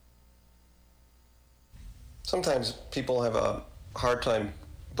Sometimes people have a hard time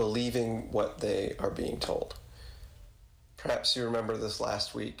believing what they are being told. Perhaps you remember this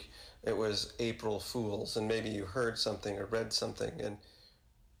last week. It was April Fools, and maybe you heard something or read something and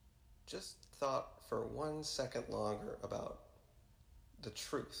just thought for 1 second longer about the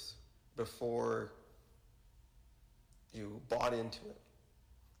truth before you bought into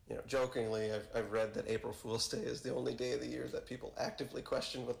it. Jokingly, I've read that April Fool's Day is the only day of the year that people actively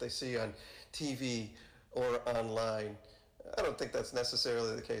question what they see on TV or online. I don't think that's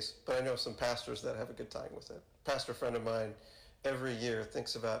necessarily the case, but I know some pastors that have a good time with it. A pastor friend of mine every year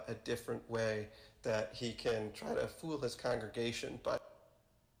thinks about a different way that he can try to fool his congregation by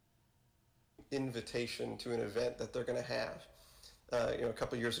invitation to an event that they're going to have. A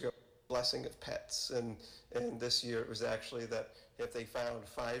couple years ago, blessing of pets, and this year it was actually that if they found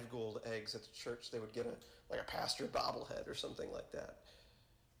 5 gold eggs at the church, they would get a pastor bobblehead or something like that.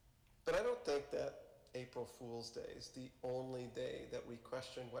 But I don't think that April Fool's Day is the only day that we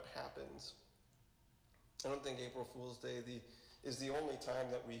question what happens. I don't think April Fool's Day is the only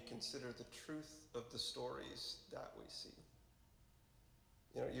time that we consider the truth of the stories that we see.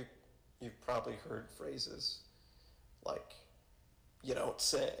 You've probably heard phrases like, "You don't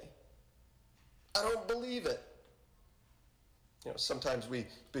say," "I don't believe it." Sometimes we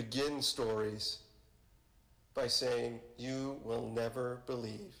begin stories by saying, "You will never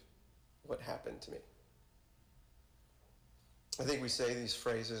believe what happened to me." I think we say these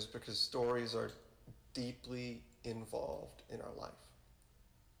phrases because stories are deeply involved in our life.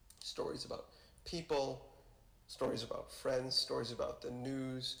 Stories about people, stories about friends, stories about the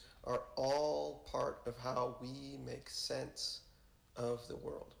news are all part of how we make sense of the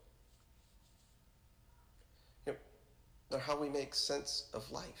world. They're how we make sense of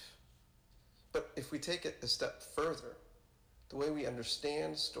life. But if we take it a step further, the way we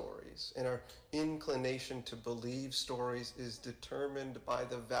understand stories and our inclination to believe stories is determined by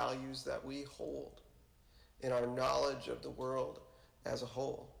the values that we hold in our knowledge of the world as a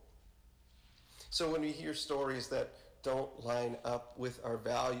whole. So when we hear stories that don't line up with our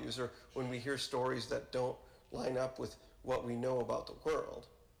values, or when we hear stories that don't line up with what we know about the world,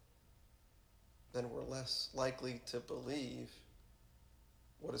 then we're less likely to believe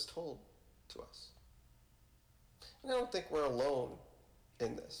what is told to us. And I don't think we're alone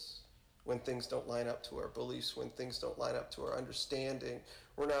in this. When things don't line up to our beliefs, when things don't line up to our understanding,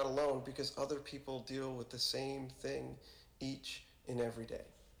 we're not alone because other people deal with the same thing each and every day.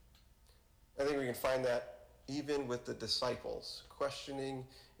 I think we can find that even with the disciples questioning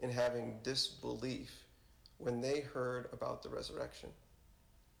and having disbelief when they heard about the resurrection.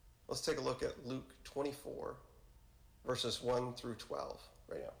 Let's take a look at Luke 24, verses 1 through 12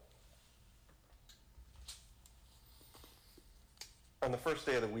 right now. On the first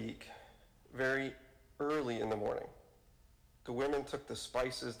day of the week, very early in the morning, the women took the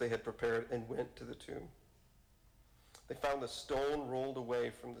spices they had prepared and went to the tomb. They found the stone rolled away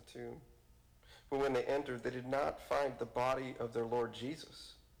from the tomb. But when they entered, they did not find the body of their Lord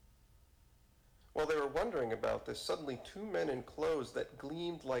Jesus. While they were wondering about this, suddenly 2 men in clothes that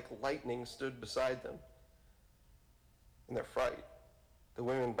gleamed like lightning stood beside them. In their fright, the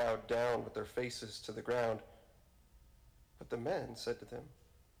women bowed down with their faces to the ground. But the men said to them,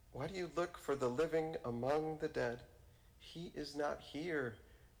 "Why do you look for the living among the dead? He is not here.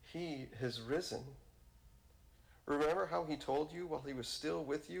 He has risen. Remember how he told you while he was still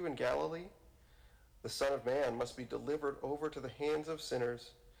with you in Galilee? The Son of Man must be delivered over to the hands of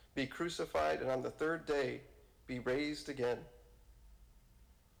sinners, be crucified, and on the 3rd day be raised again."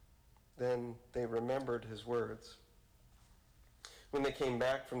 Then they remembered his words. When they came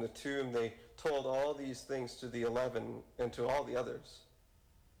back from the tomb, they told all these things to the 11 and to all the others.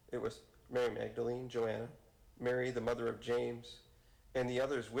 It was Mary Magdalene, Joanna, Mary the mother of James, and the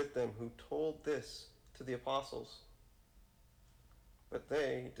others with them who told this to the apostles. But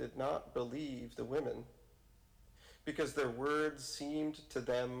they did not believe the women, because their words seemed to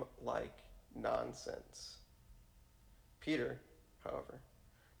them like nonsense. Peter, however,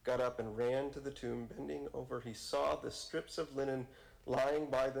 got up and ran to the tomb. Bending over, he saw the strips of linen lying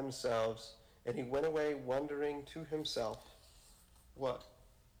by themselves, and he went away wondering to himself what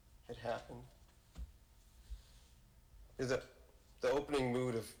had happened. The opening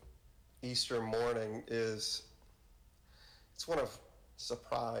mood of Easter morning it's one of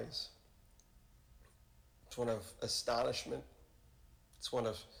surprise. It's one of astonishment. It's one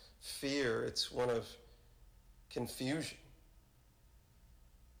of fear. It's one of confusion.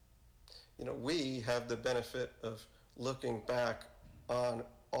 We have the benefit of looking back on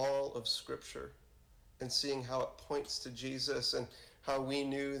all of Scripture and seeing how it points to Jesus and how we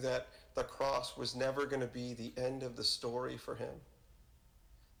knew that the cross was never going to be the end of the story for him,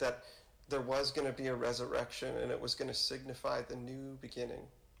 that there was going to be a resurrection and it was going to signify the new beginning.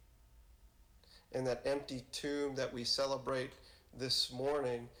 And that empty tomb that we celebrate this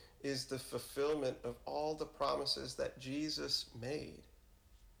morning is the fulfillment of all the promises that Jesus made.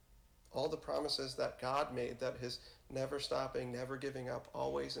 All the promises that God made, that his never stopping, never giving up,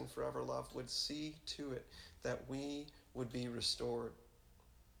 always and forever love would see to it that we would be restored.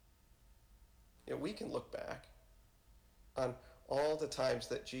 We can look back on all the times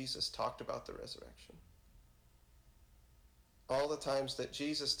that Jesus talked about the resurrection. All the times that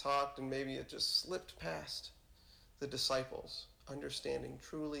Jesus talked and maybe it just slipped past the disciples, understanding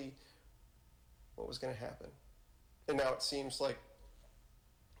truly what was going to happen. And now it seems like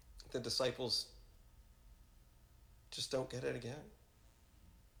the disciples just don't get it again.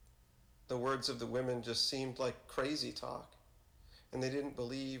 The words of the women just seemed like crazy talk, and they didn't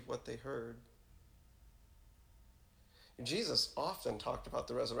believe what they heard. Jesus often talked about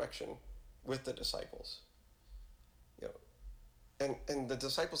the resurrection with the disciples. And the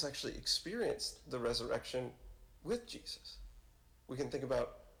disciples actually experienced the resurrection with Jesus. We can think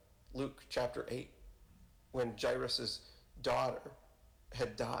about Luke chapter 8, when Jairus' daughter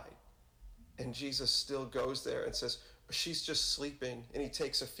had died. And Jesus still goes there and says, she's just sleeping. And he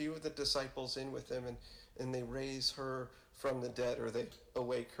takes a few of the disciples in with him, and they raise her from the dead, or they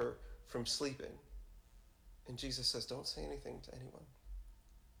awake her from sleeping. And Jesus says, don't say anything to anyone.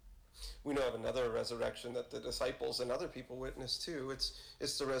 We know of another resurrection that the disciples and other people witnessed too.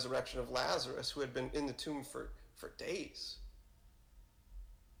 It's the resurrection of Lazarus, who had been in the tomb for days.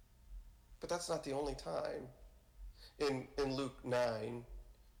 But that's not the only time. In Luke 9,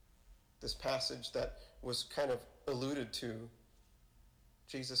 this passage that was kind of alluded to,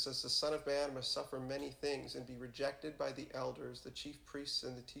 Jesus says, the Son of Man must suffer many things and be rejected by the elders, the chief priests,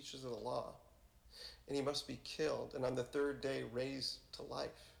 and the teachers of the law. And he must be killed, and on the third day raised to life.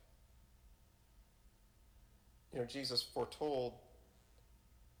 Jesus foretold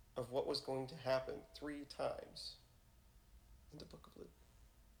of what was going to happen 3 times in the book of Luke.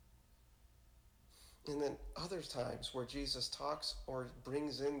 And then other times where Jesus talks or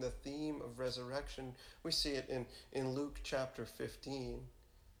brings in the theme of resurrection, we see it in Luke chapter 15,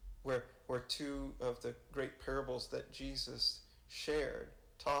 where 2 of the great parables that Jesus shared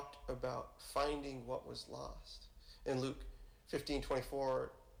talked about finding what was lost. In Luke 15:24,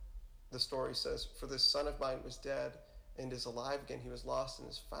 the story says, for this son of mine was dead and is alive again. He was lost and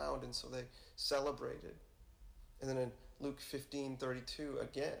is found. And so they celebrated. And then in Luke 15:32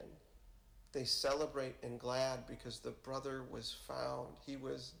 again, they celebrate and glad because the brother was found. He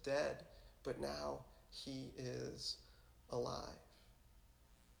was dead, but now he is alive.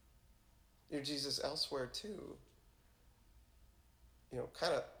 Jesus elsewhere too,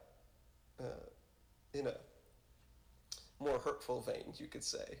 kind of in a more hurtful vein, you could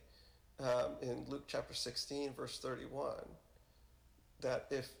say, in Luke chapter 16, verse 31, that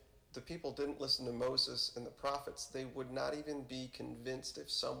if the people didn't listen to Moses and the prophets, they would not even be convinced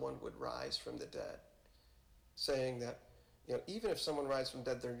if someone would rise from the dead, saying that, even if someone rises from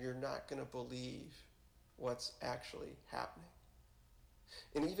the dead, you're not going to believe what's actually happening.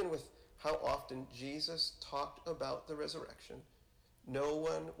 And even with how often Jesus talked about the resurrection, no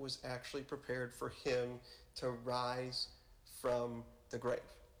one was actually prepared for him to rise from the grave.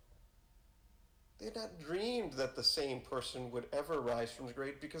 They had not dreamed that the same person would ever rise from the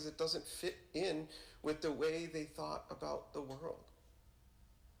grave because it doesn't fit in with the way they thought about the world.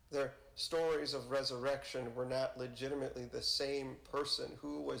 Their stories of resurrection were not legitimately the same person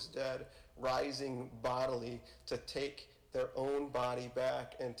who was dead rising bodily to take their own body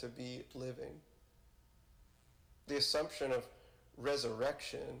back and to be living. The assumption of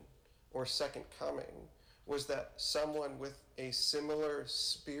resurrection or second coming was that someone with a similar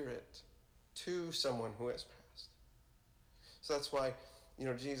spirit to someone who has passed. So that's why,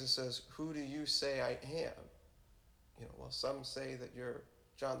 Jesus says, who do you say I am? Well, some say that you're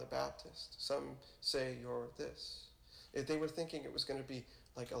John the Baptist. Some say you're this. If they were thinking it was going to be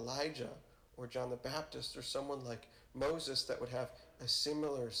like Elijah or John the Baptist or someone like Moses that would have a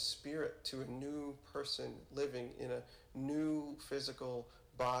similar spirit to a new person living in a new physical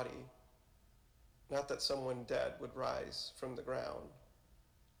body. Not that someone dead would rise from the ground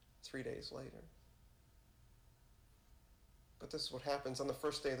 3 days later. But this is what happens on the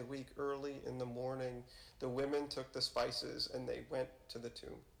first day of the week, early in the morning. The women took the spices and they went to the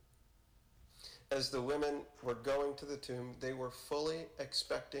tomb. As the women were going to the tomb, they were fully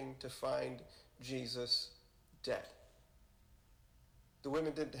expecting to find Jesus dead. The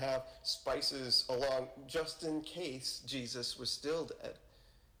women didn't have spices along just in case Jesus was still dead.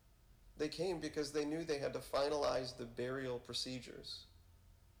 They came because they knew they had to finalize the burial procedures.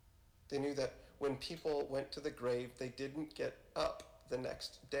 They knew that when people went to the grave, they didn't get up the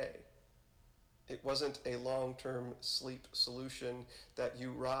next day. It wasn't a long-term sleep solution that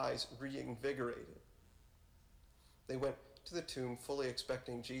you rise reinvigorated. They went to the tomb fully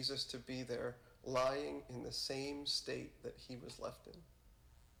expecting Jesus to be there, lying in the same state that he was left in.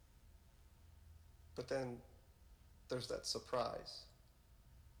 But then there's that surprise.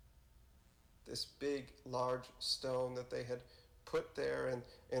 This big, large stone that they had put there,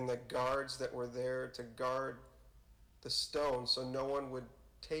 and the guards that were there to guard the stone so no one would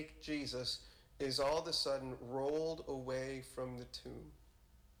take Jesus, is all of a sudden rolled away from the tomb.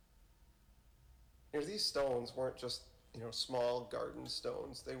 These stones weren't just small garden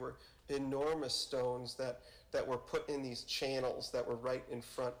stones. They were enormous stones that were put in these channels that were right in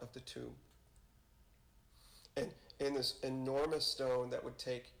front of the tomb. And in this enormous stone that would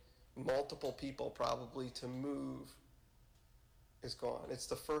take multiple people probably to move is gone. It's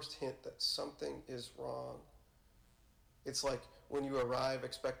the first hint that something is wrong. It's like when you arrive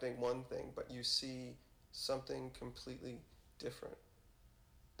expecting one thing, but you see something completely different.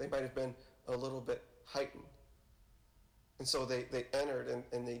 They might have been a little bit heightened. And so they entered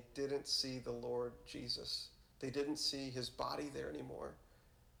and they didn't see the Lord Jesus. They didn't see his body there anymore.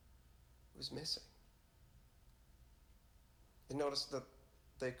 It was missing. And notice that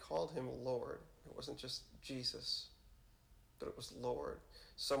they called him Lord. It wasn't just Jesus, but it was Lord.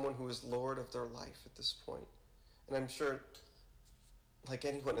 Someone who is Lord of their life at this point. And I'm sure, like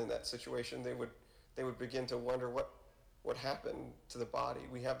anyone in that situation, they would begin to wonder what happened to the body.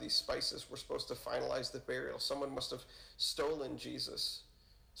 We have these spices. We're supposed to finalize the burial. Someone must have stolen Jesus.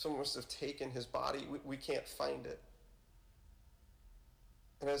 Someone must have taken his body. We can't find it.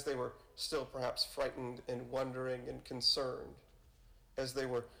 And as they were still perhaps frightened and wondering and concerned, as they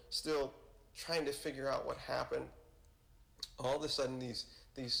were still trying to figure out what happened, all of a sudden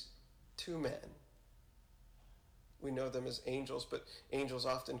these two men, we know them as angels, but angels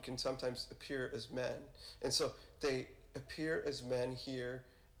often can sometimes appear as men. And so they appear as men here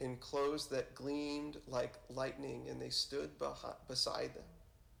in clothes that gleamed like lightning, and they stood beside them.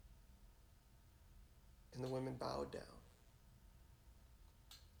 And the women bowed down.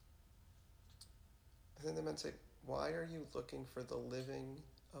 And then the men say, "Why are you looking for the living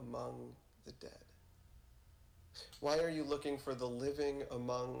among the dead?" Why are you looking for the living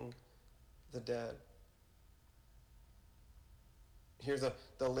among the dead? Here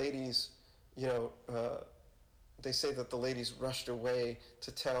the ladies, they say that the ladies rushed away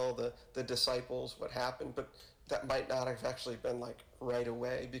to tell the disciples what happened, but that might not have actually been like right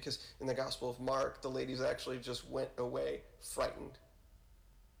away, because in the Gospel of Mark, the ladies actually just went away frightened.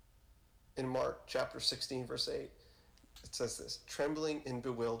 In Mark chapter 16, verse 8, it says this: "Trembling and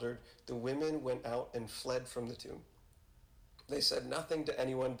bewildered, the women went out and fled from the tomb. They said nothing to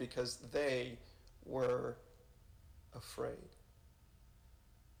anyone because they were afraid."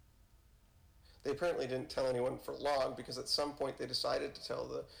 They apparently didn't tell anyone for long, because at some point they decided to tell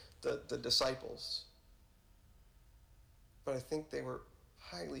the disciples. But I think they were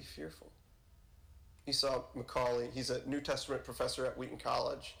highly fearful. Esau McCaulley, he's a New Testament professor at Wheaton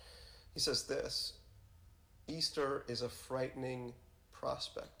College. He says this: "Easter is a frightening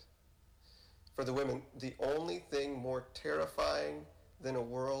prospect. For the women, the only thing more terrifying than a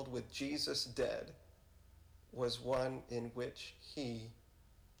world with Jesus dead was one in which he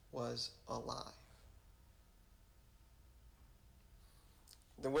was alive."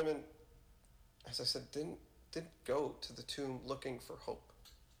 The women, as I said, didn't go to the tomb looking for hope.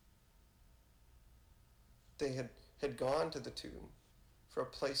 They had gone to the tomb for a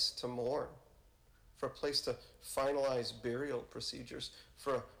place to mourn, for a place to finalize burial procedures,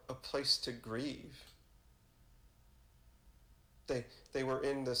 for a place to grieve. They were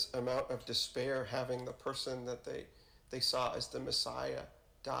in this amount of despair, having the person that they saw as the Messiah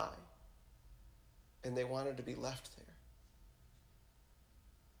die, and they wanted to be left there.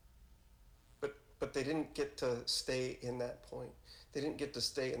 But they didn't get to stay in that point. They didn't get to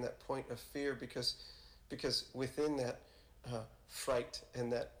stay in that point of fear, because within that fright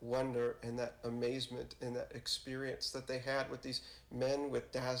and that wonder and that amazement and that experience that they had with these men with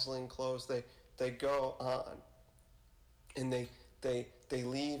dazzling clothes, they go on, and they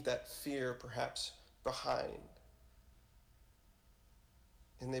leave that fear perhaps behind.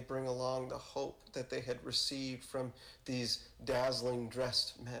 And they bring along the hope that they had received from these dazzling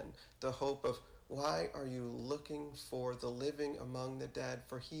dressed men. The hope of, "Why are you looking for the living among the dead?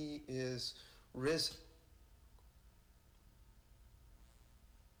 For he is risen."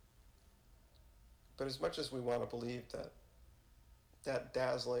 But as much as we want to believe that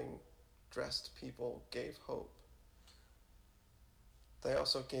dazzling dressed people gave hope, they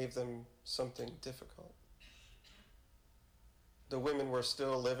also gave them something difficult. The women were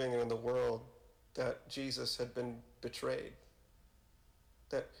still living in the world that Jesus had been betrayed,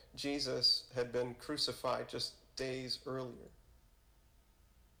 that Jesus had been crucified just days earlier.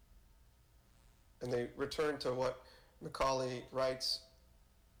 And they returned to what Macaulay writes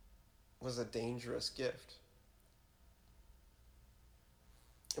was a dangerous gift.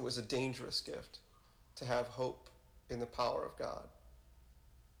 It was a dangerous gift to have hope in the power of God.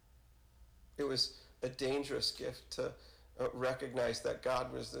 It was a dangerous gift to recognize that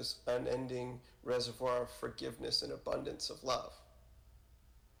God was this unending reservoir of forgiveness and abundance of love.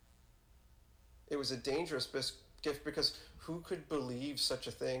 It was a dangerous gift because who could believe such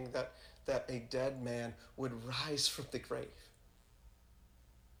a thing, that a dead man would rise from the grave?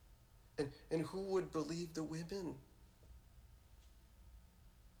 And who would believe the women?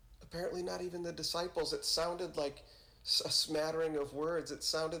 Apparently not even the disciples. It sounded like a smattering of words. It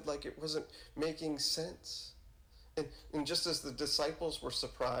sounded like it wasn't making sense. And just as the disciples were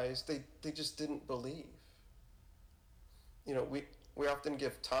surprised, they just didn't believe. You know, we often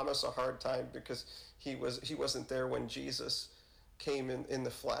give Thomas a hard time because he wasn't there when Jesus came in the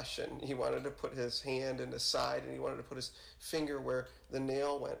flesh, and he wanted to put his hand in his side, and he wanted to put his finger where the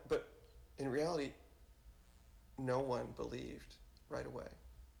nail went. But in reality, no one believed right away.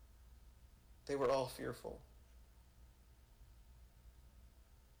 They were all fearful.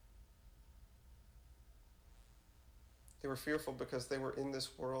 They were fearful because they were in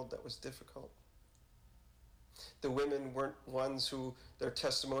this world that was difficult. The women weren't ones who their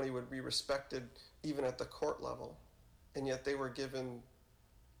testimony would be respected even at the court level, and yet they were given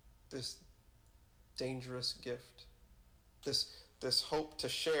this dangerous gift, this hope to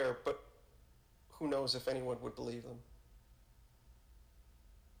share, but who knows if anyone would believe them.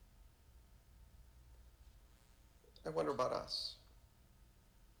 I wonder about us.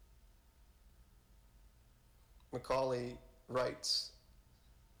 Macaulay writes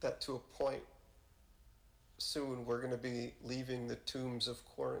that to a point, soon we're going to be leaving the tombs of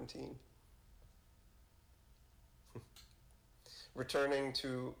quarantine, returning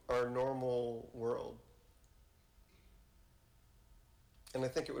to our normal world. And I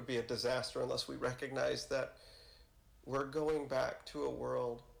think it would be a disaster unless we recognize that we're going back to a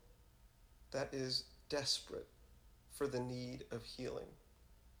world that is desperate for the need of healing.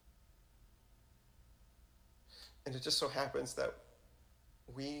 And it just so happens that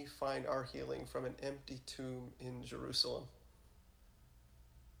we find our healing from an empty tomb in Jerusalem.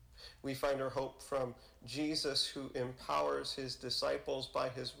 We find our hope from Jesus, who empowers his disciples by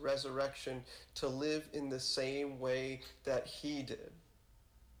his resurrection to live in the same way that he did.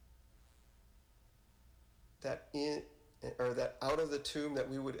 That out of the tomb that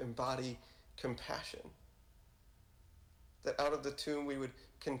we would embody compassion. That out of the tomb we would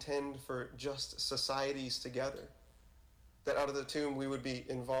contend for just societies together. That out of the tomb we would be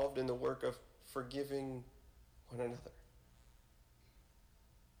involved in the work of forgiving one another.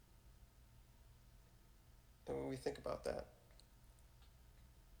 And when we think about that,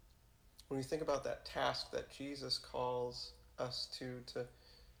 when we think about that task that Jesus calls us to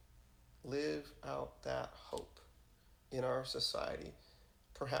live out that hope in our society,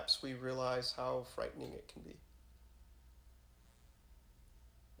 perhaps we realize how frightening it can be.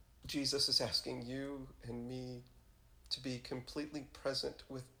 Jesus is asking you and me to be completely present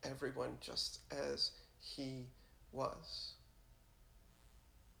with everyone just as he was.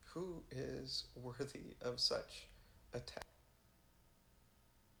 Who is worthy of such a task?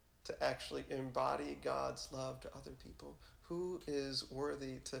 To actually embody God's love to other people? Who is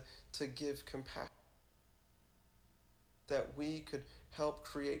worthy to give compassion? That we could help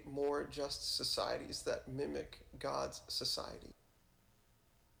create more just societies that mimic God's society.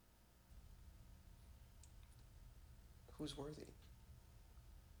 Who's worthy?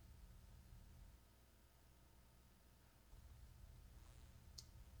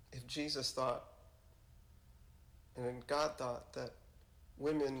 If Jesus thought, and God thought, that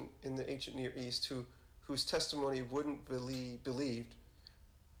women in the ancient Near East whose testimony wouldn't believed,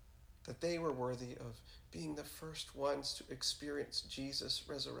 that they were worthy of being the first ones to experience Jesus'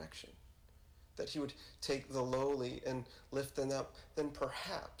 resurrection, that he would take the lowly and lift them up, then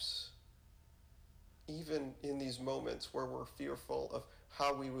perhaps, even in these moments where we're fearful of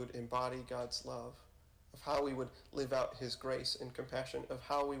how we would embody God's love, of how we would live out his grace and compassion, of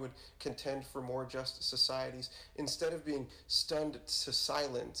how we would contend for more just societies, instead of being stunned to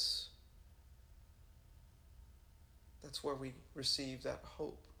silence, that's where we receive that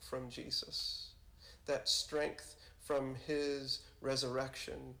hope from Jesus. that strength from his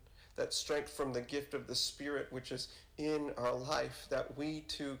resurrection, that strength from the gift of the Spirit which is in our life, that we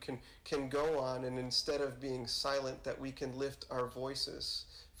too can go on, and instead of being silent, that we can lift our voices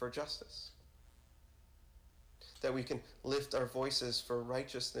for justice, that we can lift our voices for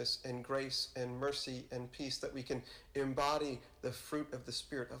righteousness and grace and mercy and peace, that we can embody the fruit of the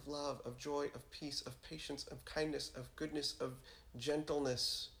Spirit of love, of joy, of peace, of patience, of kindness, of goodness, of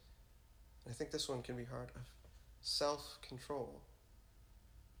gentleness. I think this one can be hard, of self-control.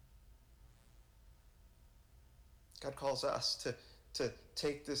 God calls us to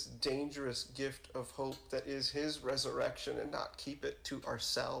take this dangerous gift of hope that is his resurrection and not keep it to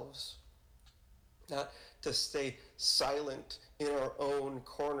ourselves, not to stay silent in our own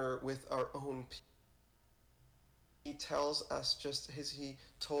corner with our own people. He tells us, just as he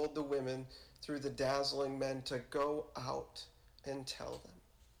told the women through the dazzling men, to go out and tell them.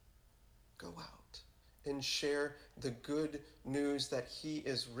 Go out and share the good news that he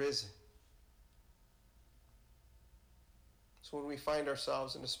is risen. So when we find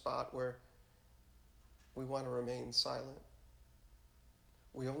ourselves in a spot where we want to remain silent,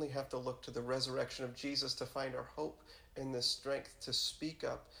 we only have to look to the resurrection of Jesus to find our hope and the strength to speak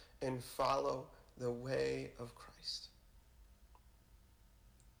up and follow the way of Christ.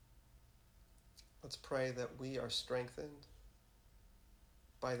 Let's pray that we are strengthened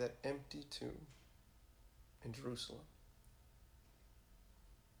by that empty tomb in Jerusalem,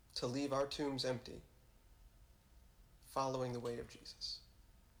 to leave our tombs empty, following the way of Jesus.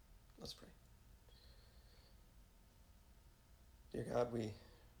 Let's pray. Dear God, we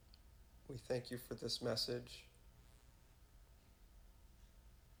thank you for this message,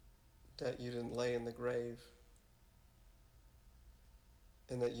 that you didn't lay in the grave,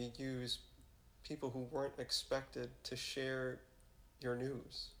 and that you use people who weren't expected to share your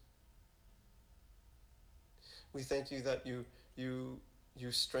news. We thank you that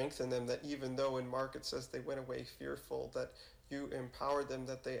you strengthen them, that even though in Mark it says they went away fearful, that you empowered them,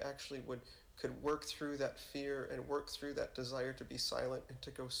 that they actually could work through that fear and work through that desire to be silent and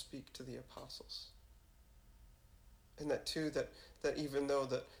to go speak to the apostles. And that too, that even though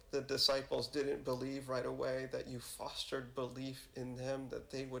the disciples didn't believe right away, that you fostered belief in them,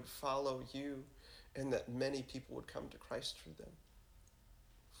 that they would follow you, and that many people would come to Christ through them.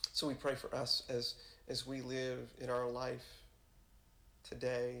 So we pray for us as we live in our life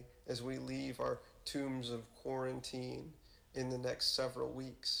today, as we leave our tombs of quarantine in the next several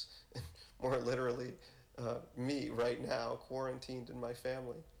weeks, more literally, me right now, quarantined in my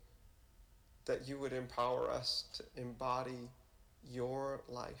family, that you would empower us to embody your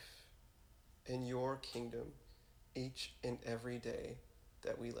life and your kingdom each and every day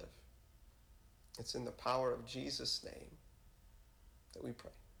that we live. It's in the power of Jesus' name that we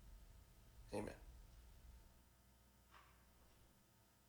pray. Amen.